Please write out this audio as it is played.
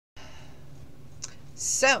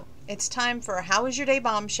So, it's time for How Was Your Day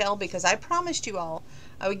Bombshell, because I promised you all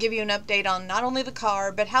I would give you an update on not only the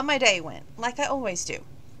car, but how my day went, like I always do.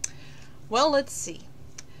 Well, let's see.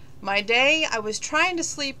 My day, I was trying to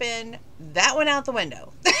sleep in. That went out the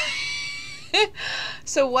window.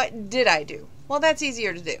 So what did I do? Well, that's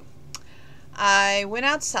easier to do. I went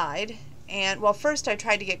outside, and, well, first I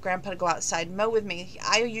tried to get Grandpa to go outside and mow with me.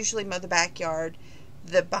 I usually mow the backyard,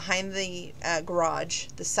 the behind the garage,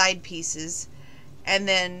 the side pieces, and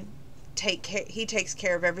then he takes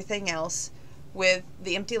care of everything else with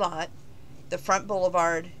the empty lot, the front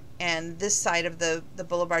boulevard, and this side of the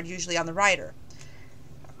boulevard, usually on the rider.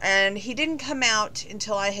 And he didn't come out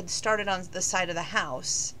until I had started on the side of the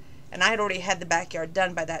house, and I had already had the backyard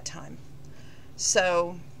done by that time.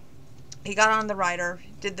 So he got on the rider,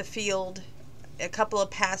 did the field, a couple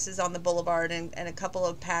of passes on the boulevard, and a couple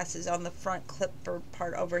of passes on the front clipper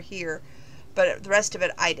part over here, but the rest of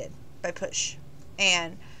it I did by push.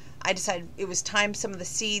 And I decided it was time some of the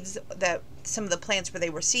seeds, some of the plants where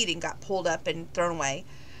they were seeding got pulled up and thrown away.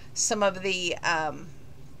 Some of the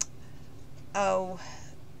other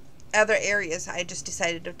areas I just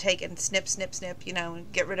decided to take and snip,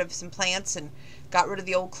 and get rid of some plants, and got rid of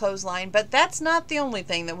the old clothesline. But that's not the only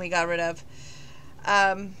thing that we got rid of.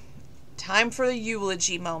 Time for the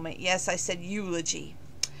eulogy moment. Yes, I said eulogy.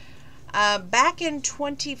 Back in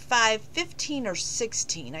 15 or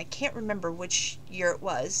 16, I can't remember which year it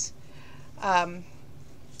was, I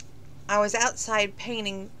was outside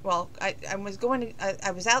painting. Well, I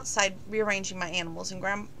was outside rearranging my animals, and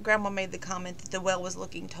Grandma made the comment that the well was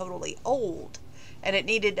looking totally old and it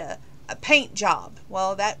needed a paint job.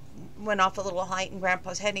 Well, that went off a little height in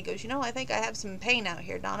Grandpa's head, and he goes, I think I have some paint out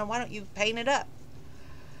here, Donna. Why don't you paint it up?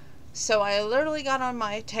 So I literally got on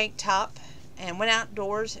my tank top and went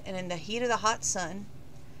outdoors, and in the heat of the hot sun,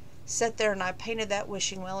 sat there and I painted that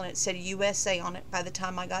wishing well, and it said USA on it by the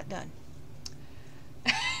time I got done.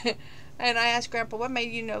 And I asked Grandpa, what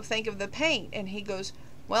made you think of the paint? And he goes,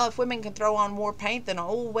 well, if women can throw on more paint, then an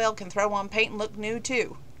old well can throw on paint and look new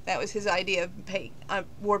too. That was his idea of paint,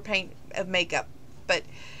 war paint of makeup. But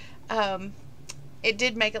it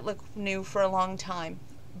did make it look new for a long time.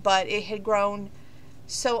 But it had grown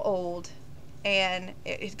so old, and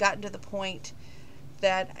it had gotten to the point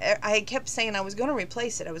that I had kept saying I was going to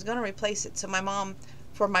replace it. So my mom,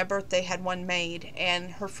 for my birthday, had one made,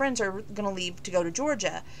 and her friends are going to leave to go to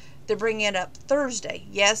Georgia. They're bringing it up Thursday.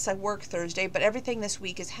 Yes, I work Thursday, but everything this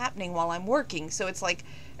week is happening while I'm working, so it's like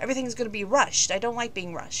everything's going to be rushed. I don't like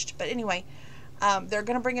being rushed. But anyway, they're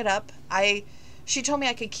going to bring it up. She told me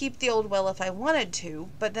I could keep the old well if I wanted to,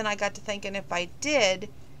 but then I got to thinking, if I did,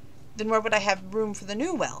 then where would I have room for the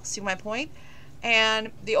new well? See my point?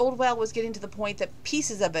 And the old well was getting to the point that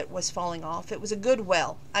pieces of it was falling off. It was a good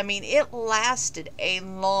well. I mean, it lasted a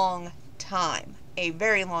long time, a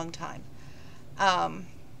very long time.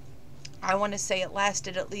 I want to say it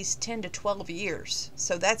lasted at least 10 to 12 years.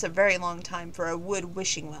 So that's a very long time for a wood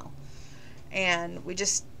wishing well. And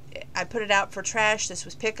I put it out for trash. This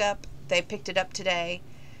was pickup. They picked it up today.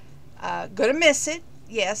 Gonna miss it.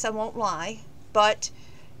 Yes, I won't lie. But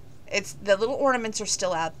the little ornaments are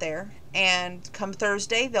still out there. And come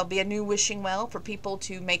Thursday, there'll be a new wishing well for people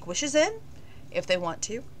to make wishes in, if they want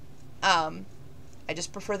to. I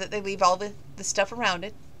just prefer that they leave all the stuff around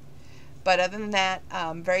it. But other than that,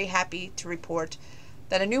 I'm very happy to report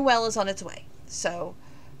that a new well is on its way. So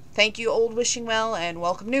thank you, old wishing well, and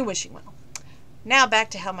welcome, new wishing well. Now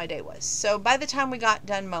back to how my day was. So by the time we got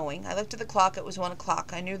done mowing, I looked at the clock. It was 1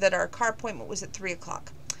 o'clock. I knew that our car appointment was at 3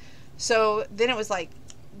 o'clock. So then it was like,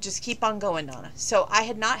 just keep on going, Donna. So I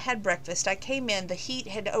had not had breakfast. I came in. The heat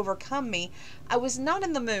had overcome me. I was not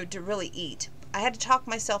in the mood to really eat. I had to talk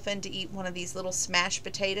myself in to eat one of these little smashed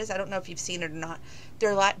potatoes. I don't know if you've seen it or not.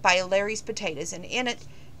 They're by Larry's Potatoes, and in it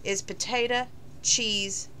is potato,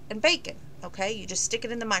 cheese, and bacon. Okay? You just stick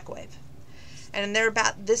it in the microwave. And they're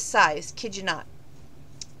about this size, kid you not.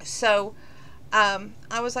 So I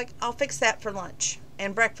was like, I'll fix that for lunch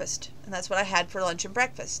and breakfast. And that's what I had for lunch and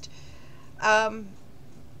breakfast.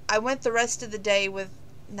 I went the rest of the day with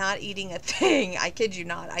not eating a thing. I kid you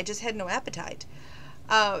not. I just had no appetite.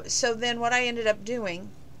 So then what I ended up doing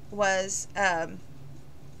was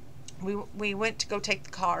we went to go take the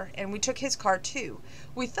car, and we took his car too.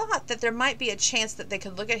 We thought that there might be a chance that they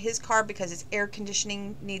could look at his car because his air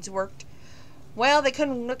conditioning needs worked. Well, they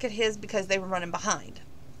couldn't look at his because they were running behind.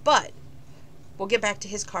 But we'll get back to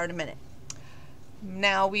his car in a minute.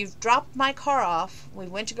 Now, we've dropped my car off. We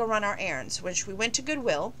went to go run our errands, which we went to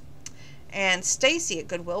Goodwill. And Stacy at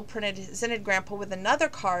Goodwill presented Grandpa with another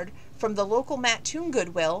card from the local Mattoon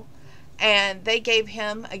Goodwill, and they gave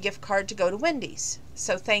him a gift card to go to Wendy's.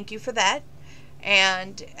 So thank you for that.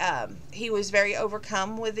 And he was very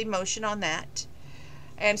overcome with emotion on that,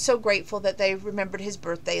 and so grateful that they remembered his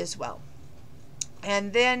birthday as well.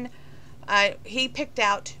 And then he picked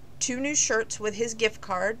out 2 new shirts with his gift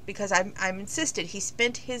card, because I'm insisted he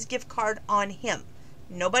spent his gift card on him,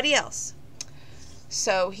 nobody else.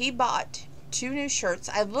 So he bought 2 new shirts.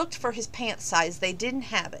 I looked for his pant size, they didn't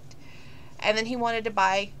have it. And then he wanted to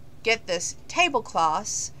buy, get this,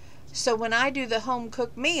 tablecloths, so when I do the home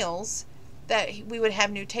cooked meals, that we would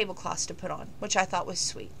have new tablecloths to put on, which I thought was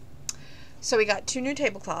sweet. So we got 2 new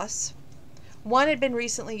tablecloths. One had been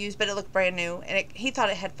recently used, but it looked brand new, and he thought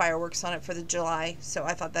it had fireworks on it for the July, so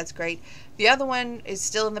I thought that's great. The other one is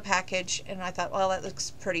still in the package, and I thought, well, that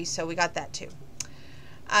looks pretty, so we got that too.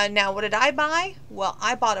 Now, what did I buy? Well,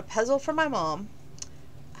 I bought a puzzle for my mom,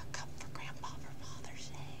 a cup for Grandpa for Father's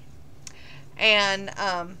Day, and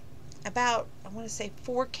about, I want to say,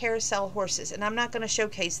 4 carousel horses, and I'm not going to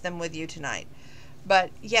showcase them with you tonight.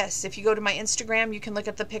 But yes, if you go to my Instagram, you can look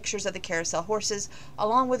at the pictures of the carousel horses,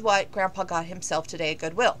 along with what Grandpa got himself today at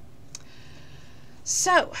Goodwill.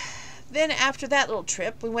 So, then after that little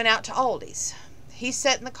trip, we went out to Aldi's. He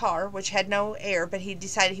sat in the car, which had no air, but he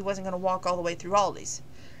decided he wasn't going to walk all the way through Aldi's.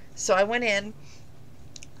 So I went in.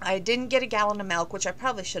 I didn't get a gallon of milk, which I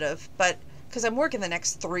probably should have, but because I'm working the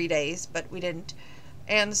next 3 days, but we didn't.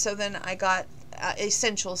 And so then I got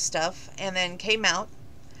essential stuff, and then came out,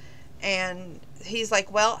 and he's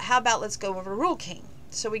like, well, how about let's go over to Rural King?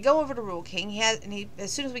 So we go over to Rural King.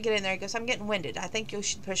 As soon as we get in there, he goes, I'm getting winded. I think you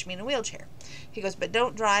should push me in a wheelchair. He goes, but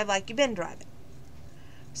don't drive like you've been driving.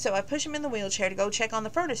 So I push him in the wheelchair to go check on the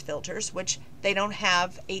furnace filters, which they don't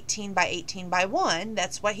have 18 by 18 by 1.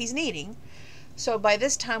 That's what he's needing. So by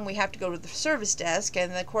this time, we have to go to the service desk,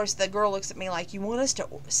 and of course the girl looks at me like, you want us to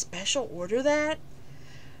special order that?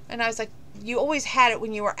 And I was like, you always had it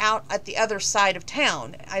when you were out at the other side of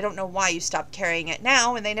town. I don't know why you stopped carrying it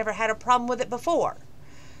now, and they never had a problem with it before.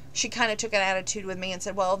 She kind of took an attitude with me and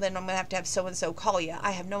said, well, then I'm going to have so-and-so call you.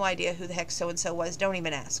 I have no idea who the heck so-and-so was. Don't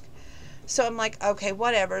even ask. So I'm like, okay,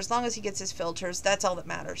 whatever. As long as he gets his filters, that's all that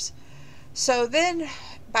matters. So then,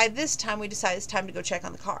 by this time, we decided it's time to go check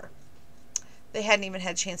on the car. They hadn't even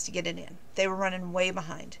had a chance to get it in. They were running way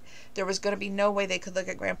behind. There was going to be no way they could look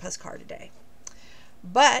at Grandpa's car today.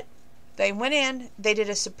 But they went in. They did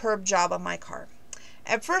a superb job on my car.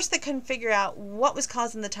 At first, they couldn't figure out what was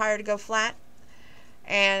causing the tire to go flat.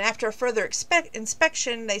 And after a further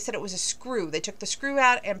inspection, they said it was a screw. They took the screw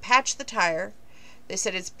out and patched the tire. They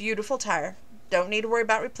said it's a beautiful tire. Don't need to worry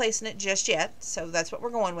about replacing it just yet. So that's what we're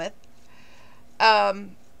going with.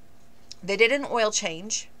 They did an oil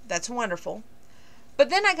change. That's wonderful. But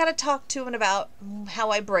then I got to talk to him about how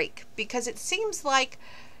I brake. Because it seems like,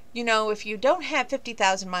 you know, if you don't have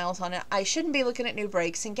 50,000 miles on it, I shouldn't be looking at new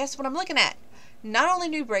brakes. And guess what I'm looking at? Not only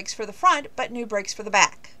new brakes for the front, but new brakes for the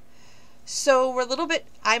back. So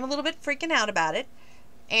I'm a little bit freaking out about it.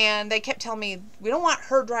 And they kept telling me, we don't want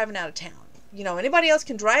her driving out of town. You know, anybody else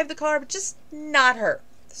can drive the car, but just not her.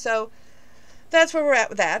 So that's where we're at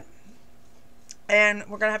with that. And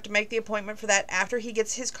we're going to have to make the appointment for that after he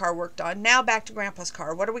gets his car worked on. Now back to Grandpa's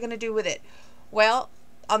car. What are we going to do with it? Well,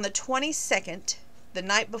 on the 22nd, the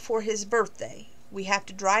night before his birthday, we have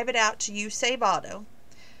to drive it out to Save Auto,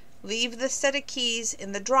 leave the set of keys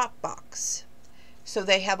in the drop box. So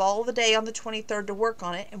they have all the day on the 23rd to work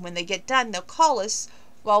on it. And when they get done, they'll call us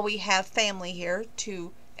while we have family here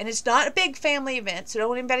to... And it's not a big family event, so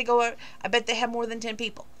don't anybody go out. I bet they have more than 10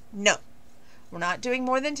 people. No. We're not doing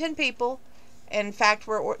more than 10 people. In fact,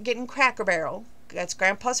 we're getting Cracker Barrel. That's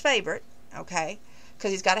Grandpa's favorite, okay? Because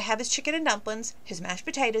he's got to have his chicken and dumplings, his mashed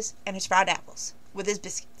potatoes, and his fried apples with his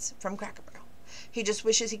biscuits from Cracker Barrel. He just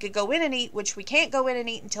wishes he could go in and eat, which we can't go in and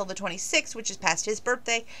eat until the 26th, which is past his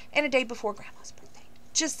birthday, and a day before Grandma's birthday.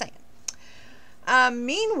 Just saying.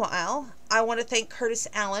 Meanwhile, I want to thank Curtis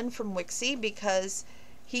Allen from Wixie because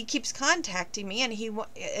he keeps contacting me,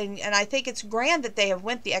 and I think it's grand that they have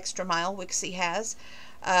went the extra mile. Wixie has,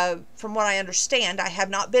 from what I understand. I have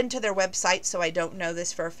not been to their website, so I don't know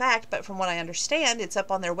this for a fact. But from what I understand, it's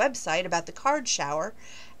up on their website about the card shower,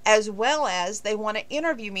 as well as they want to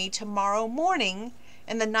interview me tomorrow morning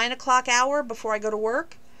in the 9 o'clock hour before I go to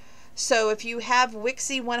work. So if you have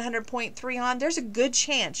Wixie 100.3 on, there's a good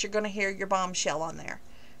chance you're going to hear your bombshell on there.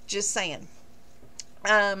 Just saying.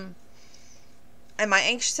 Am I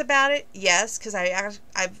anxious about it? Yes, because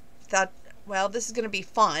I've thought, well, this is going to be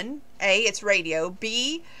fun. A, it's radio.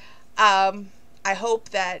 B, I hope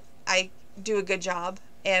that I do a good job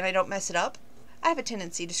and I don't mess it up. I have a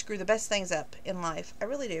tendency to screw the best things up in life. I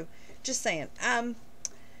really do. Just saying.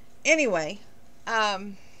 Anyway,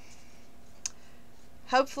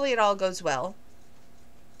 hopefully it all goes well.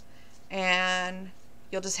 And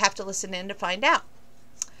You'll just have to listen in to find out.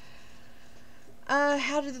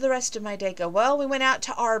 How did the rest of my day go? Well, we went out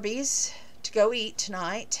to Arby's to go eat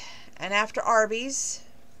tonight. And after Arby's,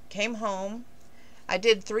 came home. I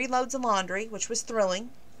did 3 loads of laundry, which was thrilling.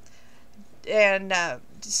 And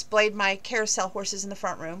displayed my carousel horses in the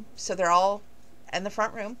front room. So they're all in the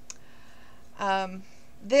front room.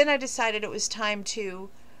 Then I decided it was time to,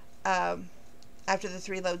 after the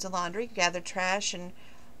 3 loads of laundry, gather trash and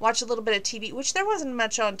watch a little bit of TV, which there wasn't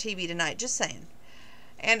much on TV tonight, just saying.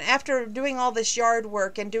 And after doing all this yard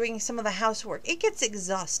work and doing some of the housework, it gets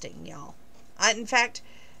exhausting, y'all. In fact,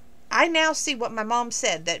 I now see what my mom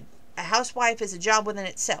said, that a housewife is a job within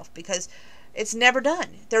itself, because it's never done.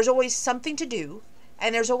 There's always something to do,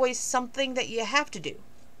 and there's always something that you have to do.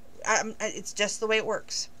 It's just the way it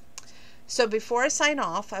works. So before I sign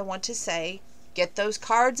off, I want to say, get those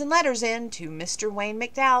cards and letters in to Mr. Wayne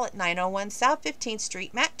McDowell at 901 South 15th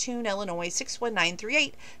Street, Mattoon, Illinois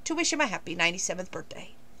 61938, to wish him a happy 97th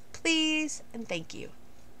birthday. Please and thank you.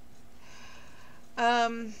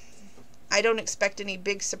 I don't expect any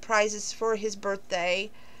big surprises for his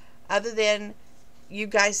birthday, other than you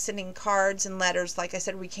guys sending cards and letters. Like I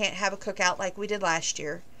said, we can't have a cookout like we did last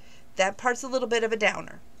year. That part's a little bit of a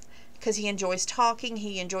downer, because he enjoys talking,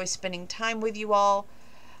 he enjoys spending time with you all.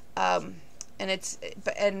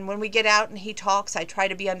 And when we get out and he talks, I try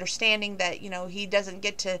to be understanding that, he doesn't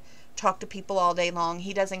get to talk to people all day long.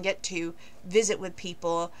 He doesn't get to visit with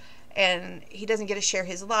people, and he doesn't get to share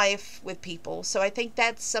his life with people. So I think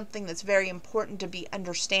that's something that's very important, to be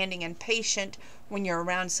understanding and patient when you're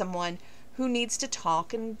around someone who needs to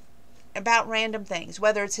talk and about random things,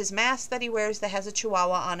 whether it's his mask that he wears that has a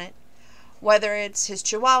chihuahua on it, whether it's his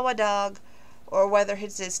chihuahua dog, or whether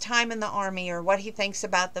it's his time in the army, or what he thinks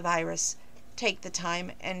about the virus. Take the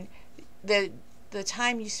time, and the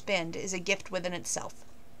time you spend is a gift within itself.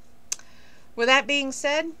 With that being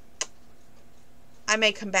said, I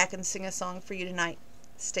may come back and sing a song for you tonight.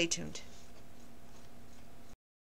 Stay tuned.